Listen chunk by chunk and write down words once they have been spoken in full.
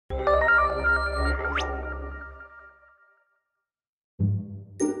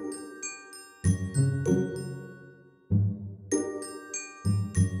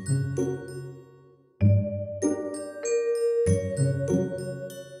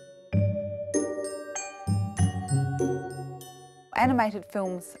Animated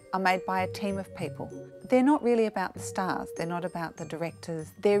films are made by a team of people. They're not really about the stars, they're not about the directors.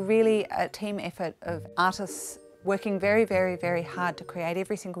 They're really a team effort of artists working very, very, very hard to create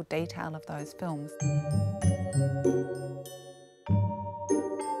every single detail of those films.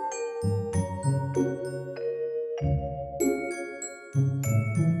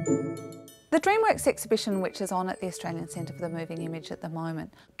 The DreamWorks exhibition, which is on at the Australian Centre for the Moving Image at the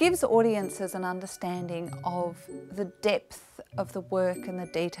moment, gives audiences an understanding of the depth of the work and the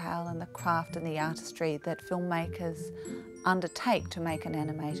detail and the craft and the artistry that filmmakers undertake to make an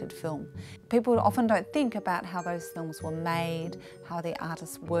animated film. People often don't think about how those films were made, how the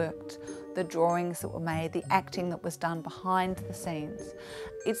artists worked, the drawings that were made, the acting that was done behind the scenes.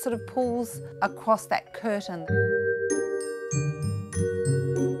 It sort of pulls across that curtain.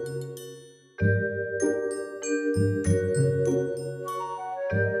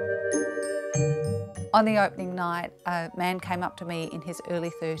 On the opening night, a man came up to me in his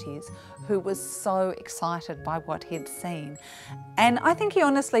early 30s who was so excited by what he'd seen. And I think he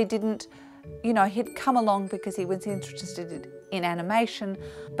honestly didn't, he'd come along because he was interested in animation,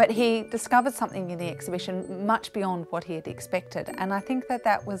 but he discovered something in the exhibition much beyond what he had expected. And I think that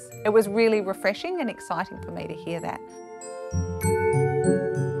it was really refreshing and exciting for me to hear that.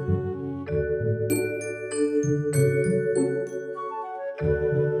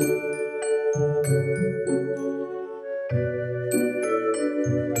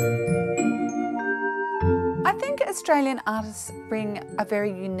 I think Australian artists bring a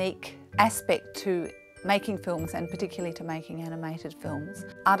very unique aspect to making films, and particularly to making animated films.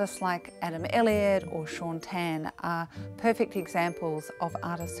 Artists like Adam Elliott or Sean Tan are perfect examples of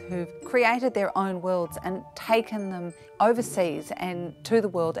artists who've created their own worlds and taken them overseas and to the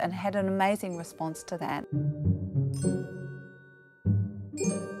world and had an amazing response to that.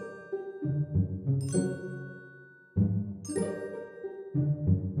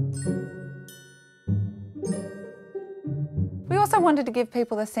 We also wanted to give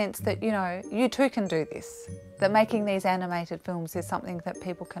people a sense that, you too can do this, that making these animated films is something that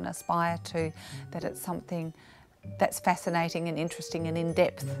people can aspire to, that it's something that's fascinating and interesting and in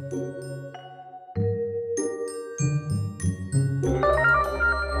depth.